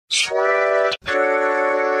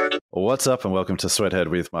What's up and welcome to Sweathead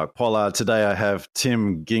with Mark Pollard. Today I have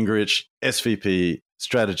Tim Gingrich, SVP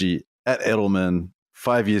Strategy at Edelman,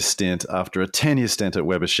 5-year stint after a 10-year stint at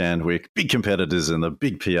Weber Shandwick, big competitors in the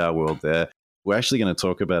big PR world there. We're actually going to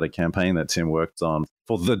talk about a campaign that Tim worked on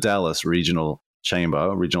for the Dallas Regional Chamber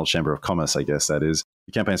of Commerce, I guess that is.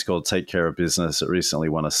 The campaign's called Take Care of Business. It recently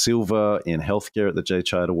won a silver in healthcare at the Jay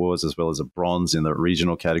Chiat Awards, as well as a bronze in the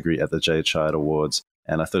regional category at the Jay Chiat Awards.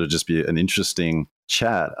 And I thought it'd just be an interesting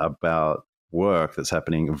chat about work that's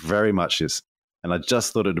happening very much is, and I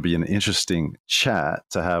just thought it'd be an interesting chat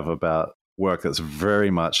to have about work that's very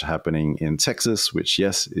much happening in Texas, which,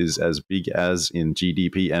 yes, is as big as in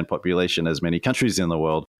GDP and population as many countries in the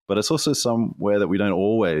world, but it's also somewhere that we don't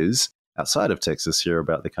always, outside of Texas, hear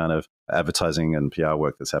about the kind of advertising and PR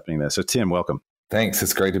work that's happening there. So, Tim, welcome. Thanks.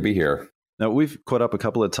 It's great to be here. Now, we've caught up a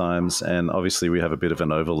couple of times, and obviously we have a bit of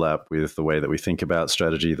an overlap with the way that we think about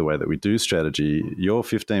strategy, the way that we do strategy. You're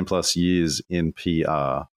 15 plus years in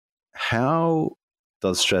PR. How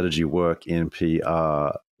does strategy work in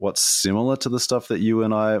PR? What's similar to the stuff that you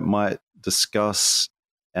and I might discuss,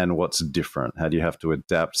 and what's different? How do you have to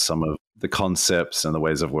adapt some of the concepts and the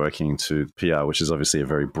ways of working to PR, which is obviously a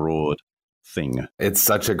very broad thing? It's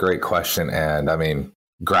such a great question. And I mean,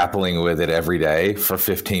 grappling with it every day for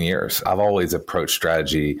 15 years. I've always approached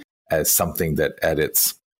strategy as something that at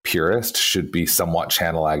its purest should be somewhat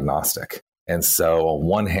channel agnostic. And so on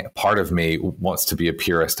one hand, part of me wants to be a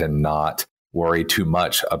purist and not worry too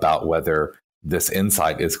much about whether this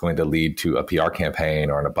insight is going to lead to a PR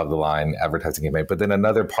campaign or an above the line advertising campaign. But then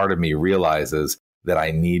another part of me realizes that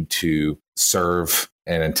I need to serve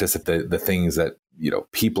and anticipate the things that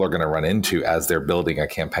people are going to run into as they're building a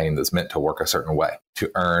campaign that's meant to work a certain way,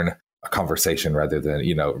 to earn a conversation rather than,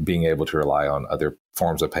 being able to rely on other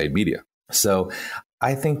forms of paid media. So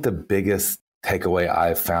I think the biggest takeaway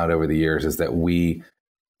I've found over the years is that we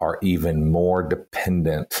are even more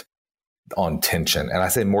dependent on tension. And I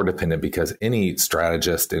say more dependent because any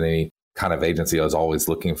strategist in any kind of agency is always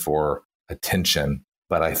looking for attention.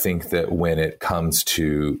 But I think that when it comes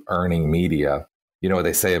to earning media, what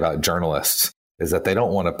they say about journalists is that they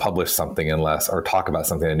don't want to publish something or talk about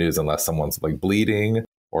something in the news unless someone's like bleeding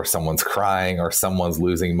or someone's crying or someone's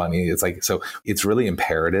losing money. It's like, so it's really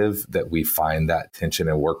imperative that we find that tension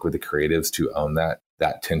and work with the creatives to own that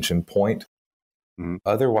tension point. Mm-hmm.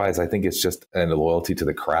 Otherwise, I think it's just a loyalty to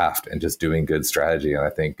the craft and just doing good strategy. And I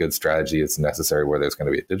think good strategy is necessary whether it's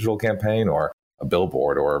going to be a digital campaign or a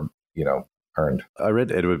billboard or, earned. I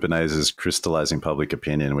read Edward Bernays' Crystallizing Public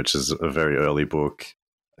Opinion, which is a very early book.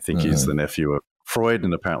 I think he's the nephew of Freud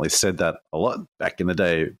and apparently said that a lot back in the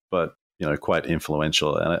day, but, quite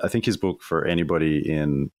influential. And I think his book for anybody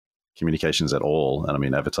in communications at all, and I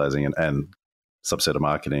mean advertising and subset of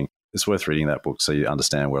marketing, it's worth reading that book so you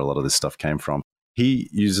understand where a lot of this stuff came from. He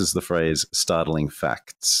uses the phrase startling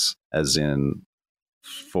facts, as in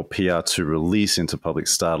for PR to release into public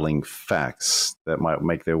startling facts that might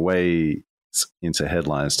make their way into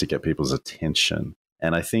headlines to get people's attention.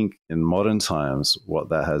 And I think in modern times, what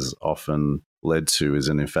that has often led to is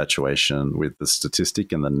an infatuation with the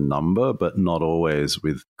statistic and the number, but not always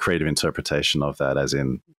with creative interpretation of that as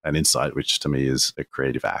in an insight, which to me is a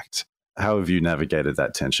creative act. How have you navigated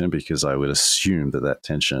that tension? Because I would assume that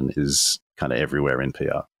tension is kind of everywhere in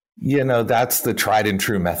PR. That's the tried and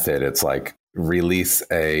true method. It's like release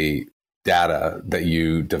a data that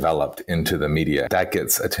you developed into the media. That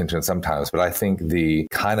gets attention sometimes, but I think the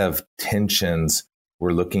kind of tensions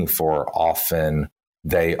we're looking for often,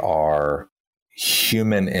 they are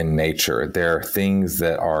human in nature. They're things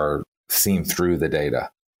that are seen through the data.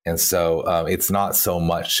 And so it's not so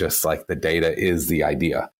much just like the data is the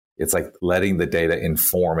idea. It's like letting the data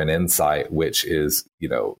inform an insight, which is,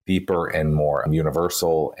 deeper and more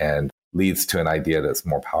universal and leads to an idea that's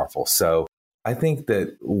more powerful. So I think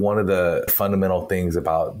that one of the fundamental things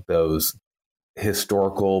about those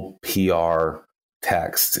historical PR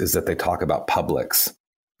texts is that they talk about publics,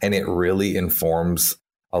 and it really informs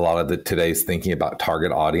a lot of today's thinking about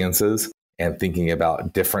target audiences and thinking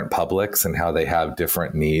about different publics and how they have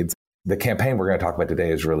different needs. The campaign we're going to talk about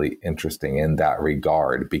today is really interesting in that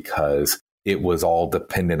regard because it was all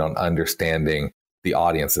dependent on understanding the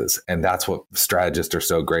audiences. And that's what strategists are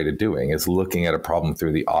so great at doing, is looking at a problem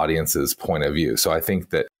through the audience's point of view. So I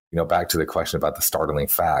think that, back to the question about the startling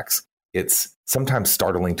facts, it's sometimes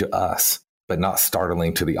startling to us, but not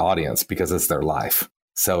startling to the audience because it's their life.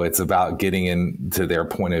 So it's about getting into their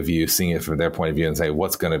point of view, seeing it from their point of view and say,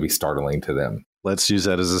 what's going to be startling to them? Let's use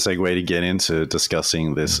that as a segue to get into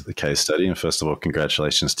discussing this case study. And first of all,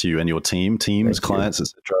 congratulations to you and your teams, clients,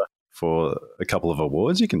 etc., for a couple of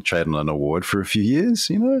awards. You can trade on an award for a few years,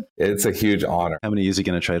 you know? It's a huge honor. How many years are you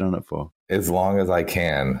going to trade on it for? As long as I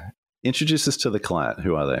can. Introduce us to the client.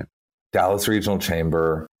 Who are they? Dallas Regional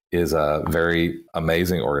Chamber is a very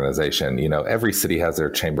amazing organization. You know, every city has their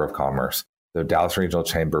Chamber of Commerce. The Dallas Regional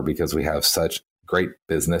Chamber, because we have such great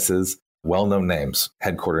businesses, well-known names,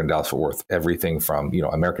 headquartered in Dallas-Fort Worth, everything from, you know,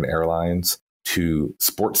 American Airlines to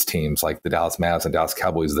sports teams like the Dallas Mavs and Dallas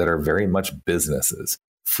Cowboys that are very much businesses,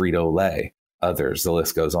 Frito-Lay, others, the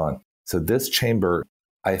list goes on. So this chamber,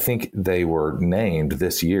 I think they were named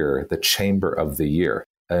this year the Chamber of the Year,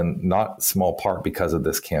 and not small part because of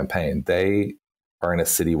this campaign. They are in a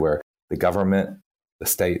city where the government, the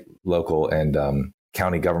state, local, and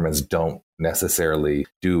county governments don't necessarily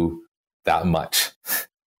do that much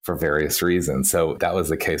for various reasons. So that was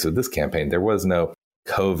the case with this campaign. There was no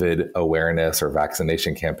COVID awareness or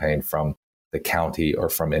vaccination campaign from the county or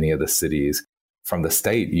from any of the cities. From the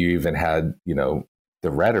state, you even had, you know, the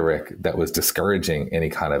rhetoric that was discouraging any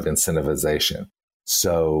kind of incentivization.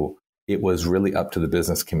 So it was really up to the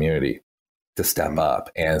business community to step up.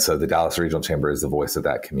 And so the Dallas Regional Chamber is the voice of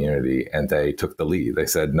that community. And they took the lead. They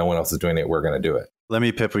said, no one else is doing it. We're going to do it. Let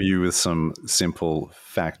me pepper you with some simple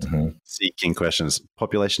fact-seeking questions.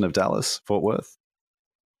 Population of Dallas, Fort Worth?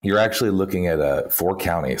 You're actually looking at 4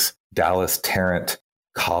 counties, Dallas, Tarrant,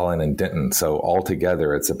 Collin, and Denton. So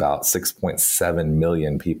altogether, it's about 6.7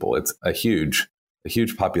 million people. It's a huge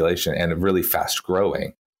population and really fast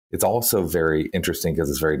growing. It's also very interesting because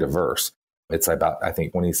it's very diverse. It's about, I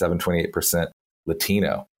think, 28%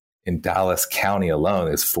 Latino. In Dallas County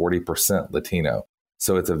alone, it's 40% Latino.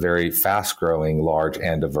 So it's a very fast growing, large,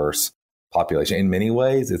 and diverse population. In many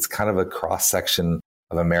ways, it's kind of a cross section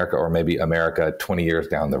of America, or maybe America 20 years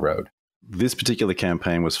down the road. This particular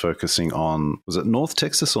campaign was focusing on, was it North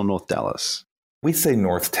Texas or North Dallas? We say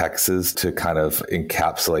North Texas to kind of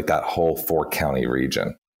encapsulate that whole 4-county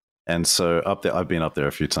region. And so up there, I've been up there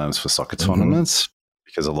a few times for soccer tournaments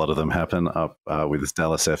because a lot of them happen up with this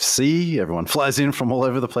Dallas FC. Everyone flies in from all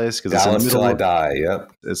over the place because it's in the middle. Till I die.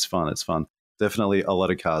 Yep. It's fun. It's fun. Definitely a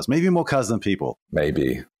lot of cars, maybe more cars than people.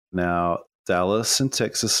 Maybe. Now, Dallas and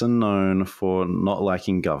Texas are known for not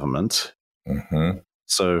liking government.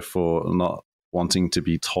 So for not wanting to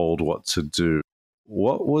be told what to do.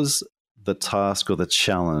 What was the task or the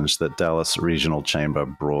challenge that Dallas Regional Chamber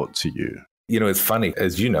brought to you? You know, it's funny.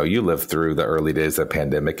 As you know, you lived through the early days of the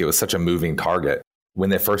pandemic. It was such a moving target.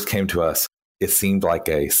 When they first came to us, it seemed like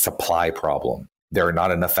a supply problem. There are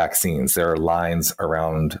not enough vaccines. There are lines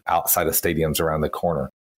around outside of stadiums around the corner.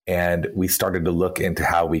 And we started to look into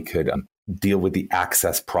how we could deal with the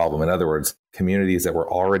access problem. In other words, communities that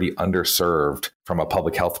were already underserved from a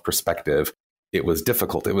public health perspective, it was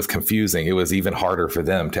difficult. It was confusing. It was even harder for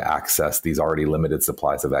them to access these already limited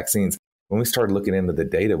supplies of vaccines. When we started looking into the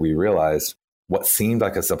data, we realized what seemed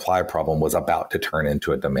like a supply problem was about to turn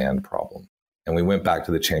into a demand problem. And we went back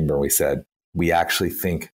to the chamber and we said, we actually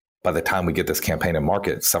think by the time we get this campaign in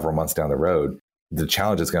market several months down the road, the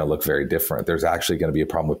challenge is going to look very different. There's actually going to be a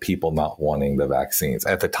problem with people not wanting the vaccines.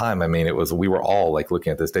 At the time, I mean, we were all like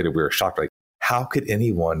looking at this data, we were shocked, like, how could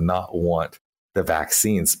anyone not want the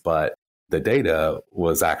vaccines? But the data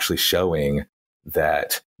was actually showing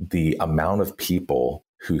that the amount of people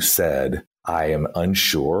who said, I am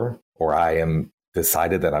unsure, or I am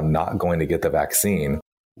decided that I'm not going to get the vaccine,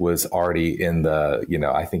 was already in the,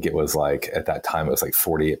 I think it was like, at that time, it was like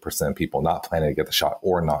 48% of people not planning to get the shot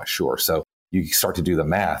or not sure. So you start to do the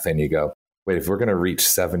math and you go, wait, if we're going to reach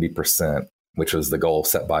 70%, which was the goal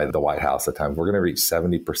set by the White House at the time, we're going to reach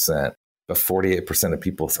 70%, but 48% of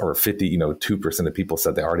people, or 2% of people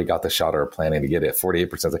said they already got the shot or are planning to get it.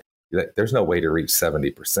 48%, there's no way to reach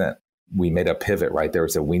 70%. We made a pivot right there. We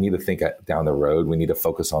said, we need to think down the road. We need to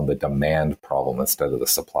focus on the demand problem instead of the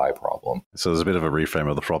supply problem. So there's a bit of a reframe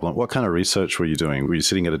of the problem. What kind of research were you doing? Were you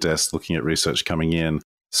sitting at a desk looking at research coming in,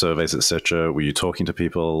 surveys, etc.? Were you talking to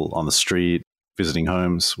people on the street, visiting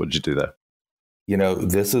homes? What did you do there?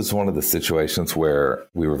 This is one of the situations where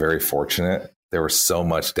we were very fortunate. There was so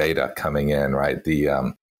much data coming in, right?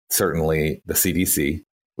 Certainly the CDC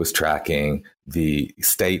was tracking, the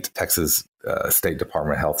Texas State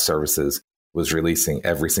Department of Health Services was releasing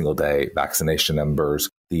every single day vaccination numbers.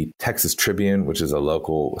 The Texas Tribune, which is a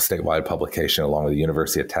local statewide publication along with the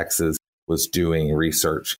University of Texas, was doing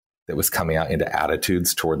research that was coming out into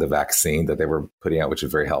attitudes toward the vaccine that they were putting out, which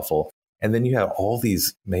is very helpful. And then you have all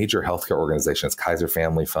these major healthcare organizations, Kaiser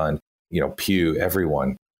Family Fund, Pew,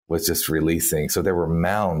 everyone was just releasing. So there were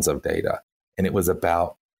mounds of data, and it was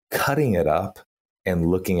about cutting it up and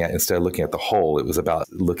looking at, instead of looking at the whole, it was about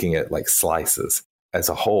looking at like slices. As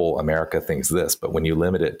a whole, America thinks this, but when you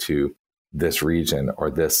limit it to this region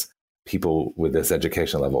or this people with this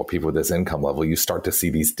education level, people with this income level, you start to see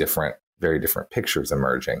these very different pictures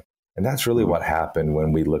emerging. And that's really what happened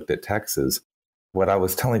when we looked at Texas. What I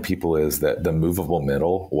was telling people is that the movable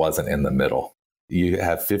middle wasn't in the middle. You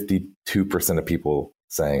have 52% of people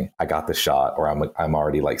saying, I got the shot, or I'm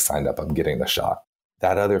already like signed up, I'm getting the shot.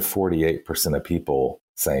 That other 48% of people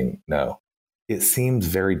saying no. It seems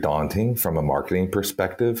very daunting from a marketing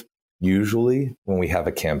perspective. Usually when we have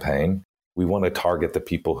a campaign, we want to target the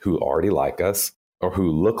people who already like us, or who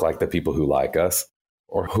look like the people who like us,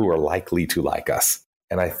 or who are likely to like us.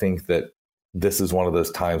 And I think that this is one of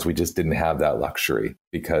those times we just didn't have that luxury,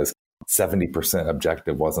 because 70%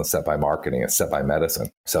 objective wasn't set by marketing, it's set by medicine.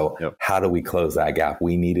 So How do we close that gap?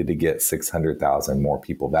 We needed to get 600,000 more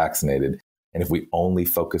people vaccinated. And if we only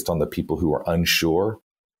focused on the people who are unsure,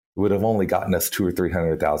 it would have only gotten us 200,000 or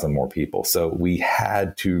 300,000 more people. So we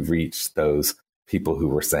had to reach those people who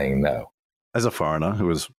were saying no. As a foreigner who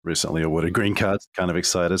was recently awarded green cards, kind of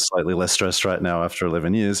excited, slightly less stressed right now after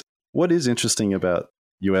 11 years. What is interesting about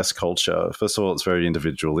US culture? First of all, it's very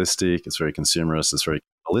individualistic, it's very consumerist, it's very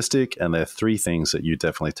holistic, and there are three things that you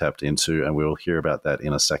definitely tapped into, and we'll hear about that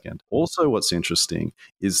in a second. Also, what's interesting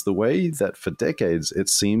is the way that for decades, it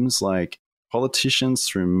seems like politicians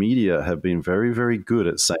through media have been very, very good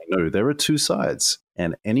at saying, no, there are two sides,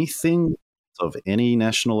 and anything of any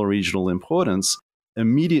national or regional importance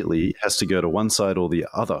immediately has to go to one side or the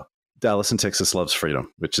other. Dallas in Texas loves freedom,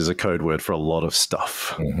 which is a code word for a lot of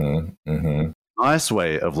stuff. Nice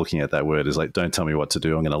way of looking at that word is like, don't tell me what to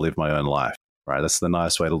do. I'm going to live my own life, right? That's the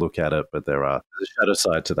nice way to look at it. But there's a shadow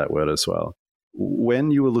side to that word as well. When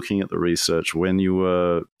you were looking at the research, when you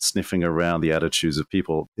were sniffing around the attitudes of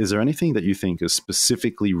people, is there anything that you think is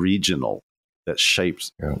specifically regional that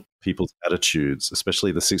shaped people's attitudes,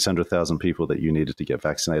 especially the 600,000 people that you needed to get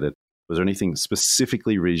vaccinated? Was there anything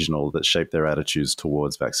specifically regional that shaped their attitudes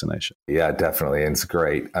towards vaccination? Yeah, definitely. And it's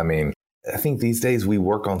great. I mean, I think these days we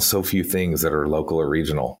work on so few things that are local or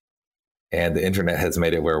regional. And the internet has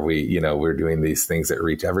made it where we're doing these things that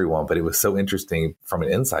reach everyone. But it was so interesting from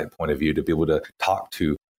an insight point of view to be able to talk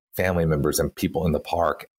to family members and people in the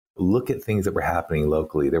park, look at things that were happening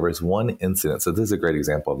locally. There was one incident. So this is a great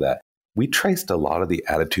example of that. We traced a lot of the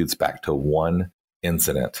attitudes back to one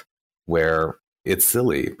incident where it's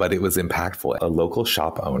silly, but it was impactful. A local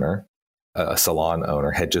shop owner, a salon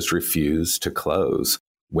owner, had just refused to close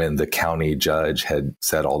when the county judge had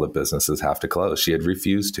said all the businesses have to close. She had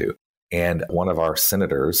refused to. And one of our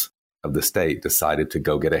senators of the state decided to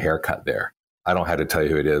go get a haircut there. I don't have to tell you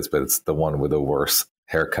who it is, but it's the one with the worst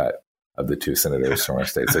haircut of the two senators from our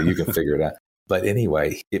state. So you can figure it out. But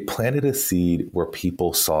anyway, it planted a seed where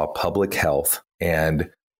people saw public health and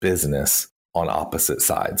business on opposite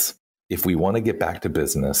sides. If we want to get back to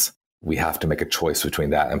business, we have to make a choice between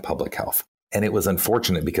that and public health. And it was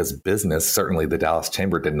unfortunate because business, certainly the Dallas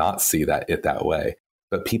Chamber, did not see it that way,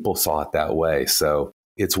 but people saw it that way. So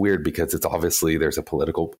it's weird because it's obviously there's a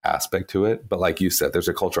political aspect to it. But like you said, there's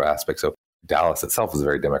a cultural aspect. So Dallas itself is a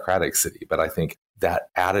very democratic city. But I think that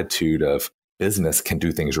attitude of business can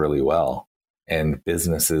do things really well. And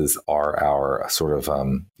businesses are our sort of,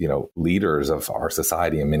 leaders of our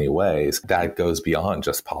society in many ways. That goes beyond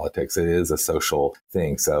just politics. It is a social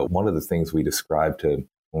thing. So one of the things we described when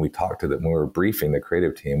we were briefing the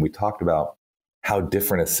creative team, we talked about how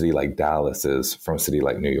different a city like Dallas is from a city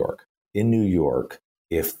like New York. In New York,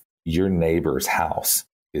 if your neighbor's house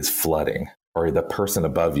is flooding, or the person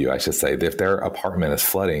above you, I should say, if their apartment is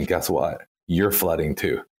flooding, guess what? You're flooding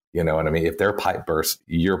too. You know what I mean? If their pipe bursts,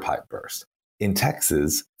 your pipe bursts. In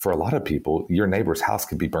Texas, for a lot of people, your neighbor's house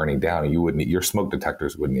could be burning down and your smoke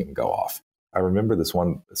detectors wouldn't even go off. I remember this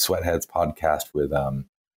one Sweatheads podcast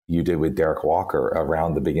you did with Derek Walker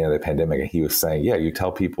around the beginning of the pandemic. And he was saying, yeah, you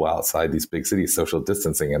tell people outside these big cities social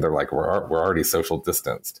distancing, and they're like, we're already social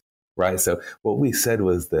distanced, right? So what we said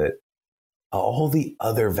was that all the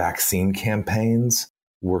other vaccine campaigns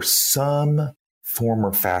were some form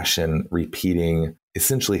or fashion repeating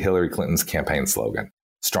essentially Hillary Clinton's campaign slogan,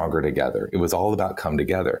 stronger together. It was all about come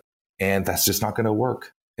together. And that's just not going to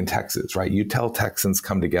work in Texas, right? You tell Texans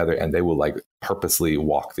come together and they will purposely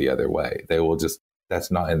walk the other way. They will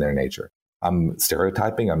that's not in their nature. I'm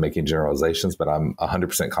stereotyping, I'm making generalizations, but I'm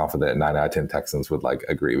 100% confident that 9 out of 10 Texans would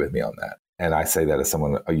agree with me on that. And I say that as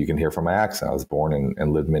someone, you can hear from my accent. I was born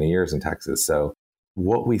and lived many years in Texas. So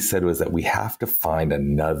what we said was that we have to find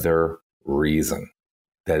another reason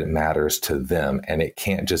that it matters to them. And it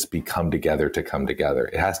can't just be come together to come together.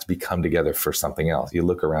 It has to be come together for something else. You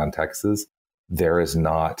look around Texas, there is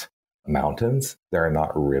not mountains, there are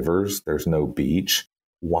not rivers, there's no beach.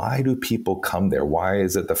 Why do people come there? Why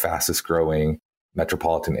is it the fastest growing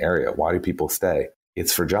metropolitan area? Why do people stay?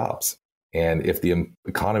 It's for jobs. And if the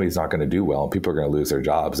economy is not going to do well and people are going to lose their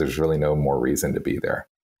jobs, there's really no more reason to be there.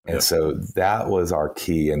 And so that was our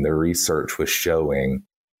key. And the research was showing,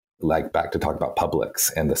 like back to talk about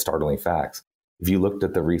Publix and the startling facts. If you looked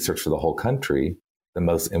at the research for the whole country, the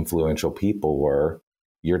most influential people were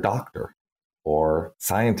your doctor or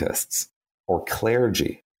scientists or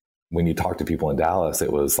clergy. When you talk to people in Dallas,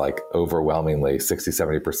 it was like overwhelmingly 60,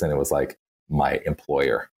 70%. It was like my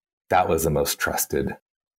employer. That was the most trusted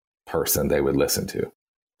person they would listen to.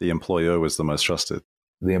 The employer was the most trusted.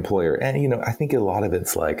 The employer. And, you know, I think a lot of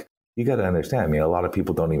it's like, you got to understand, I mean, a lot of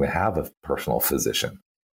people don't even have a personal physician.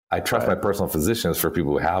 I trust my personal physicians for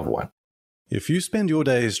people who have one. If you spend your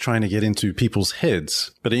days trying to get into people's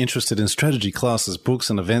heads, but are interested in strategy classes, books,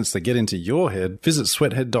 and events that get into your head, visit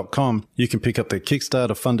sweathead.com. You can pick up the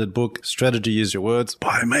Kickstarter-funded book, Strategy Is Your Words,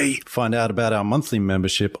 by me. Find out about our monthly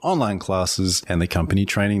membership, online classes, and the company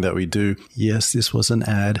training that we do. Yes, this was an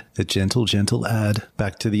ad, a gentle, gentle ad.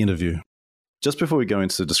 Back to the interview. Just before we go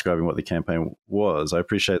into describing what the campaign was, I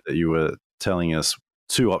appreciate that you were telling us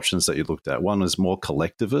two options that you looked at. One was more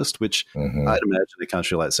collectivist, which I'd imagine a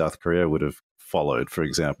country like South Korea would have followed, for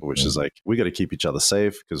example, which is like, we got to keep each other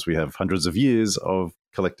safe because we have hundreds of years of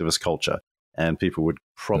collectivist culture, and people would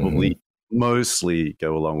probably mostly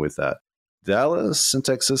go along with that. Dallas and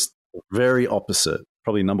Texas, very opposite,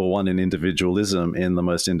 probably number one in individualism in the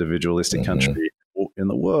most individualistic country in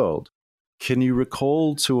the world. Can you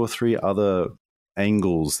recall two or three other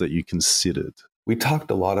angles that you considered? We talked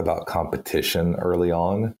a lot about competition early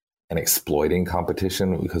on and exploiting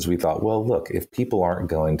competition because we thought, well, look, if people aren't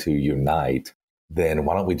going to unite, then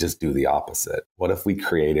why don't we just do the opposite? What if we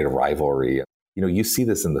created a rivalry? You know, you see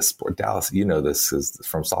this in the sport. Dallas, you know, this is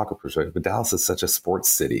from soccer perspective, but Dallas is such a sports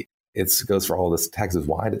city. It goes for all this. Texas.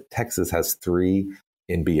 Why? Texas has 3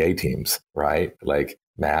 NBA teams, right? Like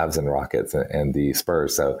Mavs and Rockets and the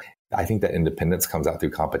Spurs. So I think that independence comes out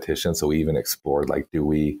through competition. So we even explored, like, do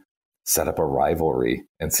we set up a rivalry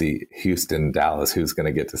and see Houston, Dallas, who's going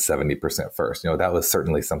to get to 70% first? You know, that was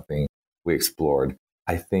certainly something we explored.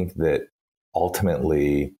 I think that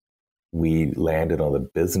ultimately we landed on the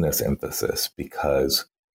business emphasis because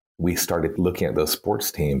we started looking at those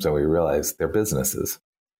sports teams and we realized they're businesses.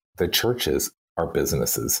 The churches are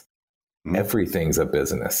businesses. Everything's a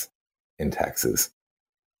business in Texas.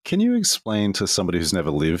 Can you explain to somebody who's never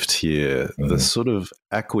lived here the sort of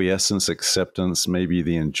acquiescence, acceptance, maybe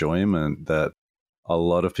the enjoyment that a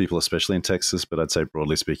lot of people, especially in Texas, but I'd say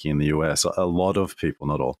broadly speaking in the US, a lot of people,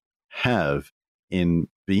 not all, have in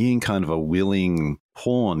being kind of a willing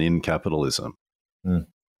pawn in capitalism?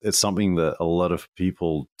 It's something that a lot of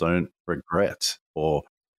people don't regret, or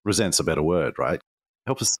resent's a better word, right?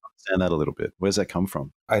 Help us understand that a little bit. Where's that come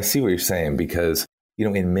from? I see what you're saying because, you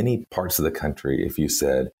know, in many parts of the country, if you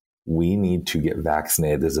said, we need to get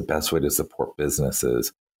vaccinated, this is the best way to support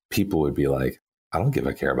businesses, people would be like, I don't give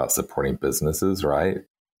a care about supporting businesses, right?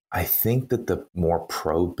 I think that the more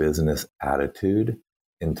pro-business attitude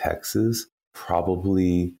in Texas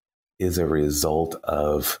probably is a result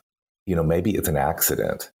of, you know, maybe it's an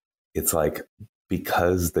accident. It's like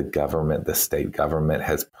because the government, the state government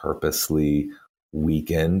has purposely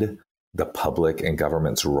weakened the public and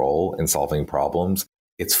government's role in solving problems,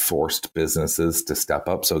 it's forced businesses to step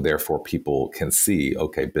up. So therefore people can see,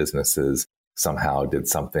 okay, businesses somehow did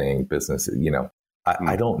something, businesses, you know,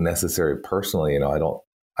 I don't necessarily personally, you know,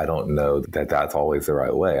 I don't know that that's always the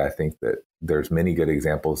right way. I think that there's many good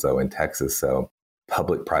examples though in Texas. So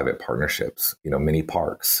public-private partnerships, you know, many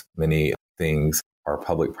parks, many things are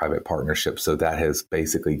public-private partnerships. So that has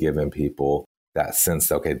basically given people that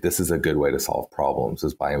sense, okay, this is a good way to solve problems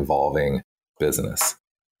is by involving business.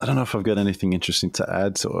 I don't know if I've got anything interesting to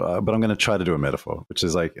add to but I'm going to try to do a metaphor, which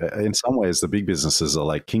is like, in some ways, the big businesses are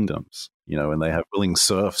like kingdoms, you know, and they have willing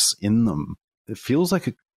serfs in them. It feels like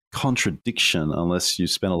a contradiction unless you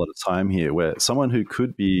spend a lot of time here, where someone who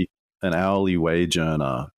could be an hourly wage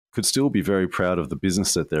earner could still be very proud of the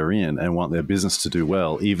business that they're in and want their business to do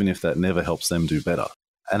well, even if that never helps them do better.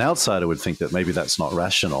 An outsider would think that maybe that's not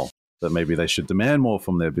rational, that maybe they should demand more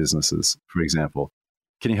from their businesses, for example.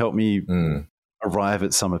 Can you help me arrive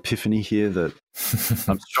at some epiphany here that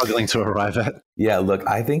I'm struggling to arrive at? Yeah, look,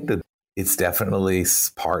 I think that it's definitely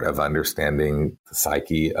part of understanding the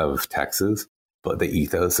psyche of Texas, but the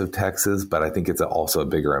ethos of Texas. But I think it's also a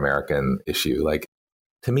bigger American issue. Like,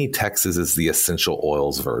 to me, Texas is the essential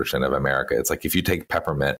oils version of America. It's like if you take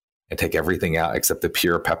peppermint and take everything out except the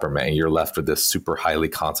pure peppermint, and you're left with this super highly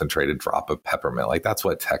concentrated drop of peppermint. Like, that's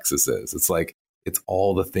what Texas is. It's like, it's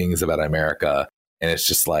all the things about America. And it's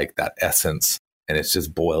just like that essence. And it's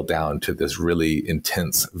just boiled down to this really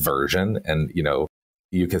intense version. And, you know,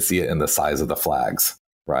 you can see it in the size of the flags.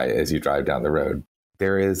 right? As you drive down the road,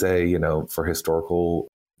 there is for historical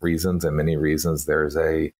reasons and many reasons, there's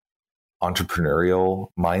a entrepreneurial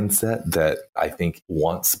mindset that I think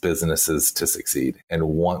wants businesses to succeed and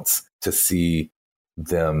wants to see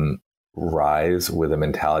them rise with a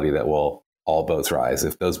mentality that, well, all boats rise.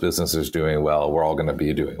 If those businesses are doing well, we're all going to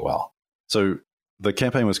be doing well. So the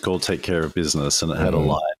campaign was called Take Care of Business, and it had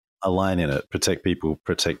a line in it, protect people,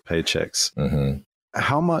 protect paychecks.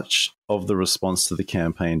 How much of the response to the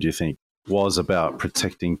campaign do you think was about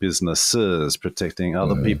protecting businesses, protecting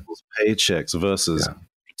other people's paychecks versus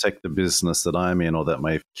protect the business that I'm in or that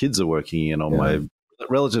my kids are working in or my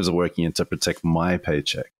relatives are working in to protect my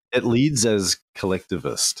paycheck? It leads as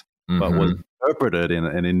collectivist, but was interpreted in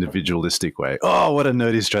an individualistic way. Oh, what a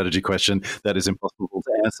nerdy strategy question that is impossible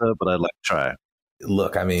to answer, but I'd like to try.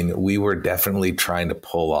 Look, I mean, we were definitely trying to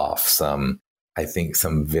pull off some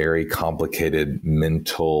very complicated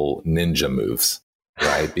mental ninja moves,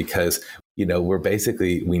 right? Because,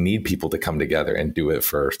 we need people to come together and do it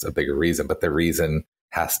for a bigger reason, but the reason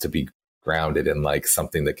has to be grounded in like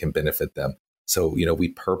something that can benefit them. So, we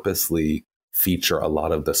purposely feature a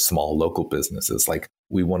lot of the small local businesses. Like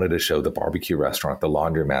we wanted to show the barbecue restaurant, the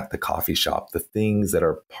laundromat, the coffee shop, the things that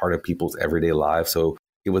are part of people's everyday lives. So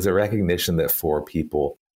it was a recognition that for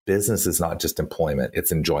people, business is not just employment,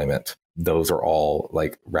 it's enjoyment. Those are all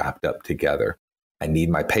like wrapped up together. I need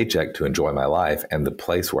my paycheck to enjoy my life. And the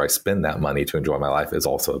place where I spend that money to enjoy my life is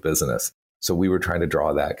also a business. So we were trying to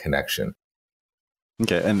draw that connection.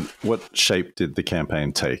 Okay. And what shape did the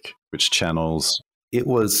campaign take? Which channels? It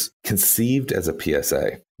was conceived as a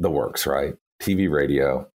PSA, the works, right? TV,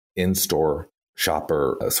 radio, in-store,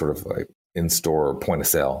 shopper, sort of like in-store point of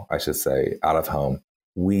sale, I should say, out of home.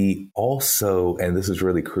 We also, and this is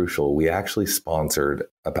really crucial, we actually sponsored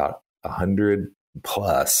about 100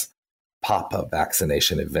 plus pop-up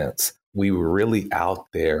vaccination events. We were really out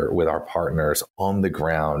there with our partners on the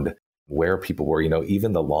ground where people were.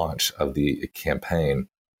 Even the launch of the campaign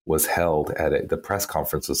was held the press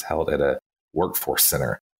conference was held at a workforce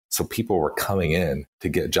center. So people were coming in to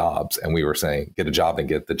get jobs, and we were saying, get a job and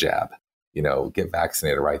get the jab, get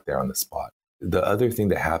vaccinated right there on the spot. The other thing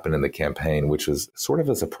that happened in the campaign, which was sort of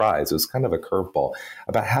a surprise, it was kind of a curveball.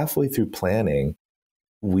 About halfway through planning,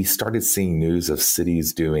 we started seeing news of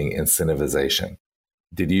cities doing incentivization.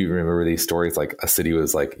 Did you remember these stories? Like a city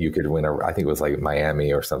was like, you could win I think it was like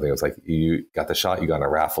Miami or something. It was like, you got the shot, you got in a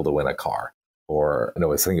raffle to win a car. Or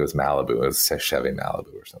no, I think it was Malibu. It was Chevy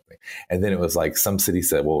Malibu or something. And then it was like some city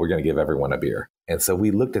said, well, we're going to give everyone a beer. And so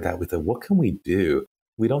we looked at that. We thought, what can we do?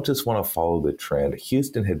 We don't just want to follow the trend.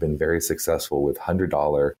 Houston had been very successful with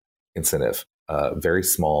 $100 incentive, very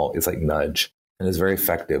small. It's like nudge, and it's very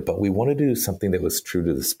effective. But we wanted to do something that was true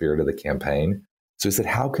to the spirit of the campaign. So we said,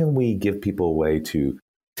 how can we give people a way to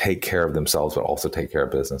take care of themselves, but also take care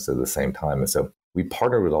of business at the same time? And so we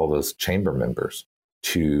partnered with all those chamber members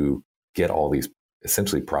to get all these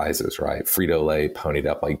essentially prizes, right? Frito-Lay ponied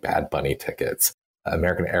up like Bad Bunny tickets.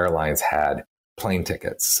 American Airlines had plane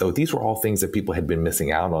tickets. So these were all things that people had been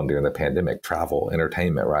missing out on during the pandemic, travel,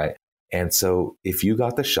 entertainment, right? And so if you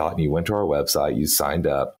got the shot and you went to our website, you signed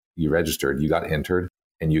up, you registered, you got entered,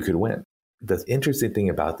 and you could win. The interesting thing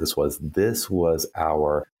about this was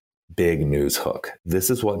our big news hook. This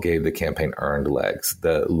is what gave the campaign earned legs.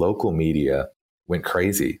 The local media went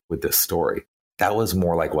crazy with this story. That was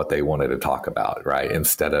more like what they wanted to talk about, right?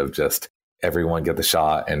 Instead of just everyone get the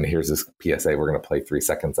shot and here's this PSA, we're going to play 3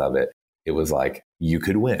 seconds of it. It was like, you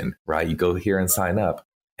could win, right? You go here and sign up.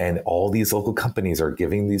 And all these local companies are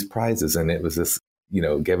giving these prizes. And it was this,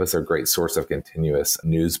 gave us a great source of continuous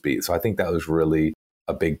news beat. So I think that was really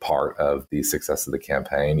a big part of the success of the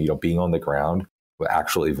campaign, being on the ground with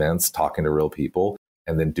actual events, talking to real people,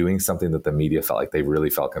 and then doing something that the media felt like they really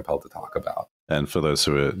felt compelled to talk about. And for those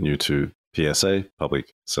who are new to PSA,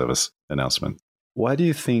 public service announcement, why do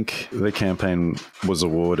you think the campaign was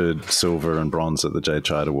awarded silver and bronze at the Jade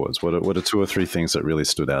Child Awards? What are 2 or 3 things that really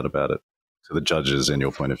stood out about it to the judges in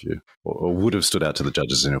your point of view, or would have stood out to the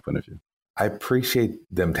judges in your point of view? I appreciate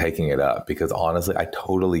them taking it up because honestly, I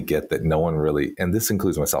totally get that no one really, and this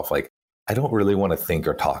includes myself, like, I don't really want to think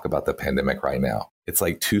or talk about the pandemic right now. It's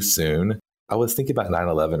like too soon. I was thinking about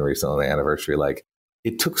 9/11 recently on the anniversary. Like,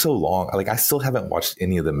 it took so long. Like, I still haven't watched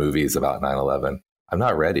any of the movies about 9/11. I'm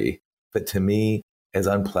not ready. But to me, as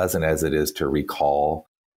unpleasant as it is to recall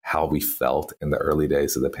how we felt in the early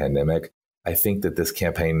days of the pandemic, I think that this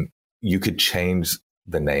campaign, you could change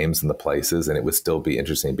the names and the places and it would still be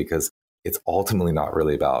interesting because it's ultimately not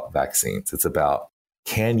really about vaccines. It's about,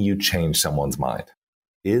 can you change someone's mind?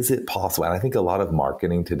 Is it possible? And I think a lot of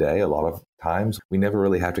marketing today, a lot of times, we never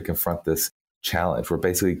really have to confront this challenge. We're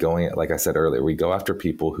basically going, like I said earlier, we go after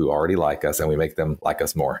people who already like us and we make them like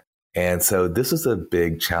us more. And so this is a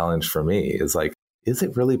big challenge for me, is like, is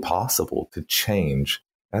it really possible to change?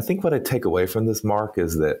 And I think what I take away from this, Mark,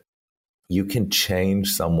 is that you can change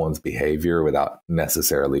someone's behavior without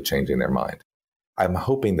necessarily changing their mind. I'm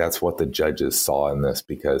hoping that's what the judges saw in this,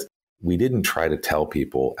 because we didn't try to tell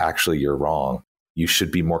people, actually, you're wrong. You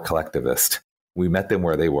should be more collectivist. We met them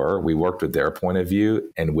where they were. We worked with their point of view,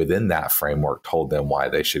 and within that framework told them why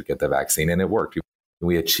they should get the vaccine. And it worked.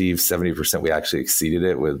 We achieved 70%. We actually exceeded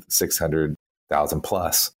it with 600,000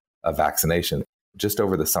 plus of vaccination just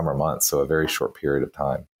over the summer months. So a very short period of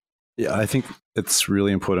time. Yeah, I think it's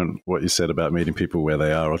really important what you said about meeting people where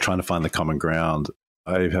they are or trying to find the common ground.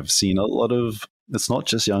 I have seen a lot of, it's not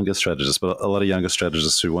just younger strategists, but a lot of younger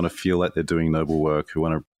strategists who want to feel like they're doing noble work, who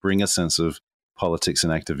want to bring a sense of politics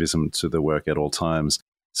and activism to their work at all times,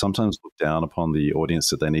 sometimes look down upon the audience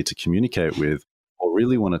that they need to communicate with, or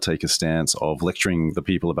really want to take a stance of lecturing the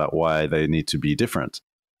people about why they need to be different.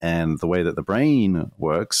 And the way that the brain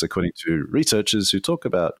works, according to researchers who talk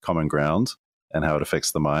about common ground and how it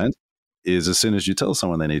affects the mind, is as soon as you tell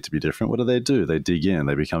someone they need to be different, what do? They dig in,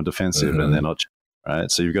 they become defensive, and they're not, right?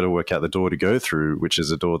 So you've got to work out the door to go through, which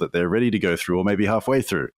is a door that they're ready to go through or maybe halfway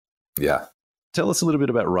through. Yeah. Tell us a little bit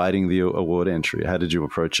about writing the award entry. How did you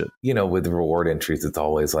approach it? You know, with the reward entries, it's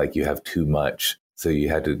always like you have too much. So you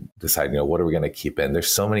had to decide, what are we going to keep in? There's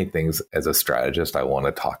so many things as a strategist I want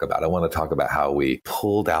to talk about. I want to talk about how we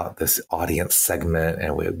pulled out this audience segment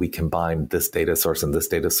and we combined this data source and this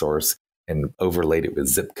data source and overlaid it with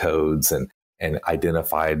zip codes and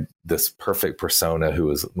identified this perfect persona who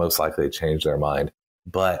was most likely to change their mind.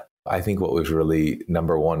 But I think what was really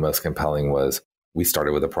number one most compelling was we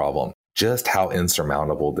started with a problem. Just how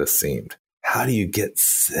insurmountable this seemed. How do you get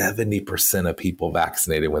 70% of people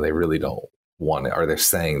vaccinated when they really don't want it, or they're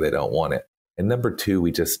saying they don't want it? And number two,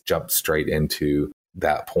 we just jumped straight into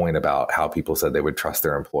that point about how people said they would trust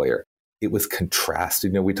their employer. It was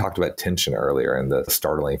contrasted. We talked about tension earlier and the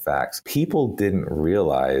startling facts. People didn't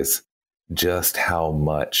realize just how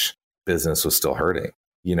much business was still hurting.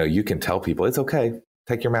 You can tell people it's okay,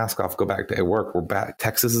 take your mask off, go back to work. We're back.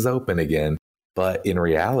 Texas is open again. But in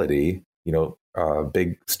reality,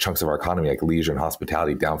 big chunks of our economy, like leisure and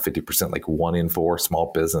hospitality, down 50%, like 1 in 4 small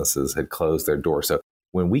businesses had closed their doors. So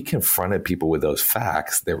when we confronted people with those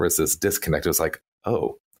facts, there was this disconnect. It was like,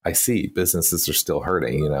 oh, I see, businesses are still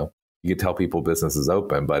hurting. You can tell people business is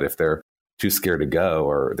open, but if they're too scared to go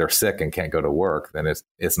or they're sick and can't go to work, then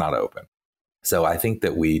it's not open. So I think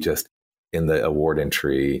that we just, in the award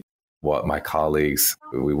entry, what my colleagues,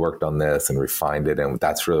 we worked on this and refined it. And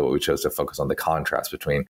that's really what we chose to focus on, the contrast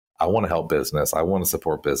between, I want to help business, I want to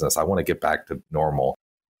support business, I want to get back to normal,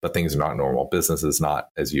 but things are not normal. Business is not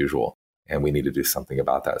as usual. And we need to do something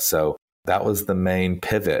about that. So that was the main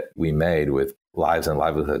pivot we made with Lives and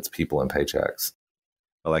Livelihoods, People and Paychecks.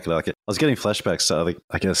 I like it. I was getting flashbacks to,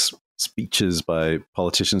 I guess, speeches by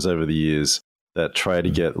politicians over the years that try to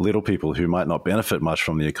get little people who might not benefit much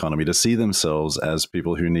from the economy to see themselves as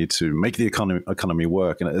people who need to make the economy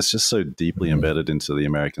work. And it's just so deeply embedded into the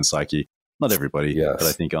American psyche. Not everybody, but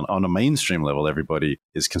I think on a mainstream level, everybody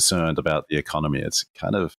is concerned about the economy. It's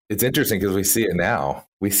interesting because we see it now.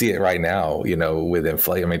 We see it right now, with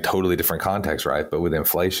inflation. I mean, totally different context, right? But with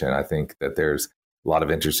inflation, I think that there's a lot of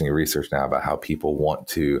interesting research now about how people want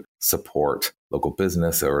to support local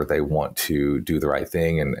business, or they want to do the right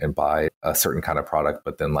thing and buy a certain kind of product,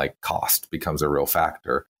 but then like cost becomes a real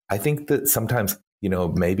factor. I think that sometimes,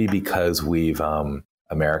 maybe because we've,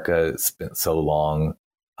 America spent so long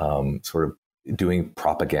sort of doing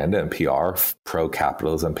propaganda and PR,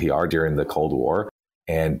 pro-capitalism PR during the Cold War,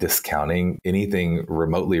 and discounting anything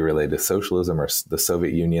remotely related to socialism or the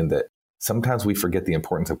Soviet Union, that sometimes we forget the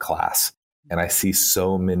importance of class. And I see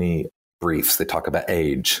so many briefs, they talk about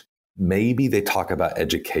age. Maybe they talk about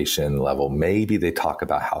education level. Maybe they talk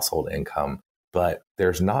about household income. But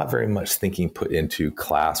there's not very much thinking put into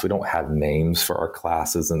class. We don't have names for our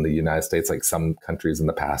classes in the United States like some countries in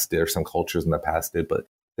the past did, or some cultures in the past did, but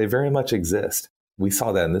they very much exist. We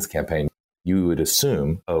saw that in this campaign. You would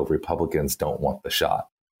assume, Republicans don't want the shot.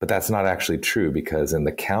 But that's not actually true, because in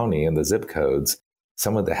the county and the zip codes,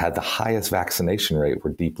 some that had the highest vaccination rate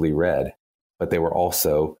were deeply red, but they were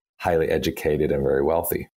also highly educated and very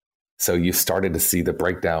wealthy. So you started to see the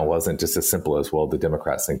breakdown wasn't just as simple as, well, the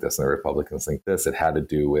Democrats think this and the Republicans think this. It had to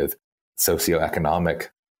do with socioeconomic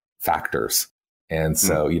factors. And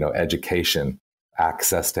so, education,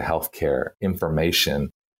 access to healthcare, information,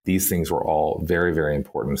 these things were all very, very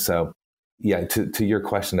important. So yeah, to your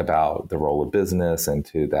question about the role of business and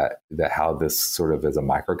to that how this sort of is a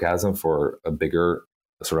microcosm for a bigger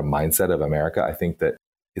sort of mindset of America. I think that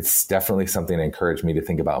it's definitely something that encouraged me to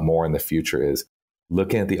think about more in the future is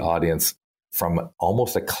looking at the audience from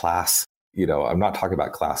almost a class, I'm not talking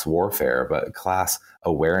about class warfare, but class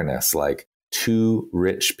awareness, like two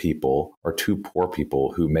rich people or two poor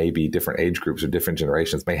people who may be different age groups or different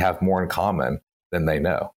generations may have more in common than they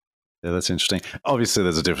know. Yeah, that's interesting. Obviously,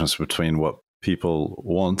 there's a difference between what people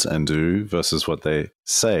want and do versus what they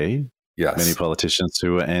say. Yes. Many politicians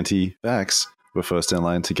who are anti-vax were first in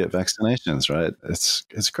line to get vaccinations, right?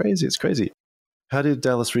 It's crazy. It's crazy. How did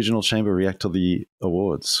Dallas Regional Chamber react to the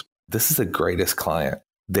awards? This is the greatest client.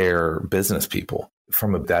 They're business people.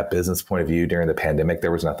 From that business point of view, during the pandemic,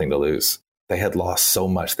 there was nothing to lose. They had lost so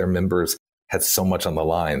much. Their members had so much on the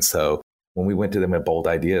line. So when we went to them with bold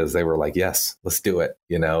ideas, they were like, yes, let's do it.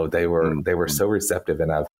 They were so receptive.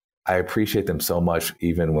 And I appreciate them so much.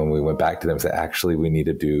 Even when we went back to them and said, actually, we need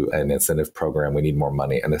to do an incentive program. We need more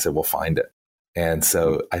money. And they said, we'll find it. And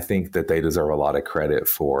so I think that they deserve a lot of credit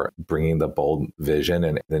for bringing the bold vision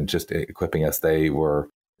and then just equipping us. They were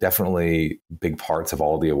definitely big parts of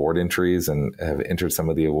all the award entries and have entered some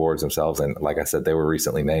of the awards themselves. And like I said, they were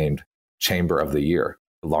recently named Chamber of the Year,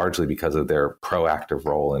 largely because of their proactive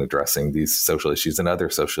role in addressing these social issues and other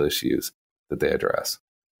social issues that they address.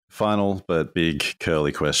 Final but big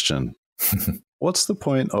curly question. What's the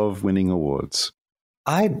point of winning awards?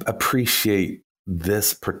 I appreciate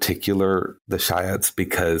this particular, the Chiats,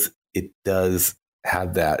 because it does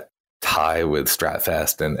have that tie with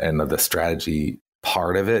StratFest and the strategy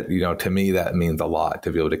part of it. To me, that means a lot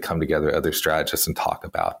to be able to come together, other strategists, and talk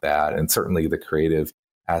about that. And certainly the creative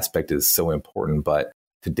aspect is so important, but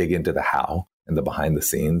to dig into the how and the behind the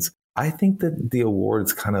scenes, I think that the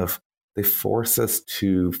awards they force us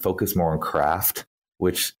to focus more on craft,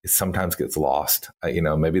 which sometimes gets lost.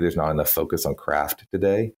 Maybe there's not enough focus on craft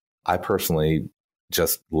today. I personally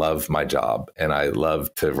just love my job, and I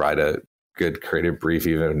love to write a good creative brief,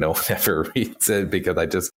 even if no one ever reads it, because I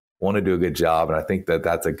just want to do a good job. And I think that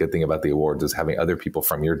that's a good thing about the awards, is having other people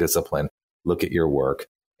from your discipline look at your work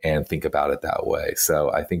and think about it that way.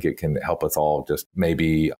 So I think it can help us all just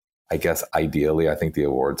maybe, I guess, ideally, I think the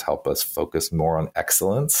awards help us focus more on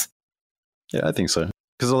excellence. Yeah, I think so.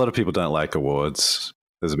 Because a lot of people don't like awards.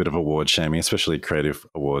 There's a bit of award shaming, especially creative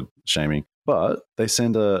award shaming. But they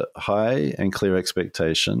send a high and clear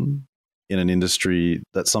expectation in an industry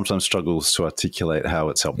that sometimes struggles to articulate how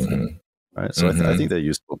it's helpful. Mm-hmm. Right? So I think they're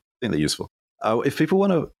useful. If people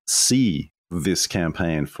want to see this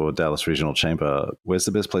campaign for Dallas Regional Chamber, where's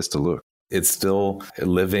the best place to look? It's still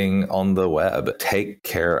living on the web. Take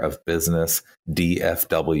Care of Business,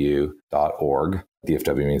 DFW.org.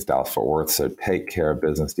 DFW means Dallas Fort Worth. So Take Care of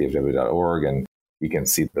Business, DFW.org. And you can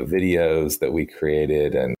see the videos that we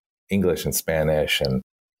created and English and Spanish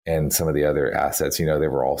and some of the other assets. There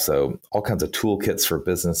were also all kinds of toolkits for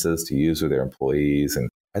businesses to use with their employees. And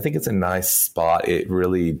I think it's a nice spot. It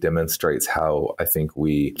really demonstrates how I think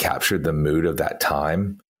we captured the mood of that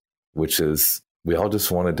time, which is we all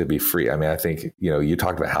just wanted to be free. I mean, I think, you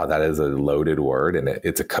talked about how that is a loaded word and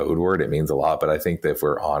it's a code word. It means a lot. But I think that if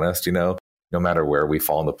we're honest, no matter where we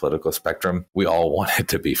fall on the political spectrum, we all wanted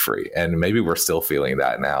to be free. And maybe we're still feeling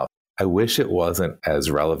that now. I wish it wasn't as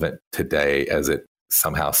relevant today as it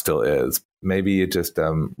somehow still is. Maybe it just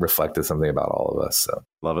reflected something about all of us. So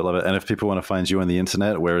love it. And if people want to find you on the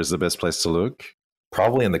internet, where is the best place to look?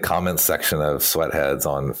 Probably in the comments section of Sweatheads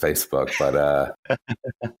on Facebook, but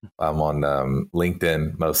I'm on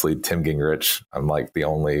LinkedIn, mostly Tim Gingrich. I'm like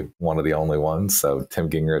one of the only ones. So Tim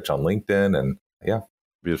Gingrich on LinkedIn, and yeah.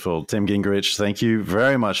 Beautiful. Tim Gingrich, thank you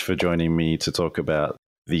very much for joining me to talk about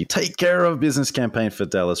the Take Care of Business campaign for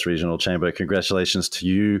Dallas Regional Chamber. Congratulations to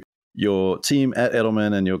you, your team at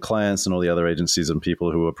Edelman, and your clients and all the other agencies and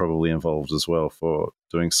people who are probably involved as well for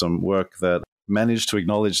doing some work that managed to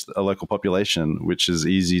acknowledge a local population, which is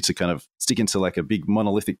easy to kind of stick into like a big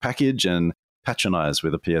monolithic package and patronize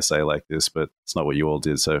with a PSA like this, but it's not what you all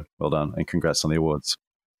did. So well done and congrats on the awards.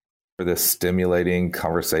 For this stimulating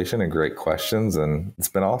conversation and great questions, and it's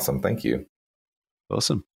been awesome. Thank you.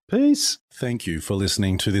 Awesome. Peace. Thank you for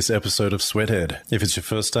listening to this episode of Sweathead. If it's your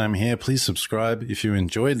first time here, please subscribe. If you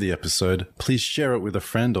enjoyed the episode, please share it with a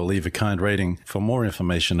friend or leave a kind rating. For more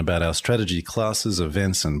information about our strategy classes,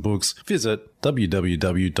 events, and books, visit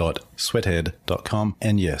www.sweathead.com.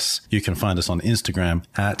 And yes, you can find us on Instagram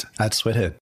at Sweathead.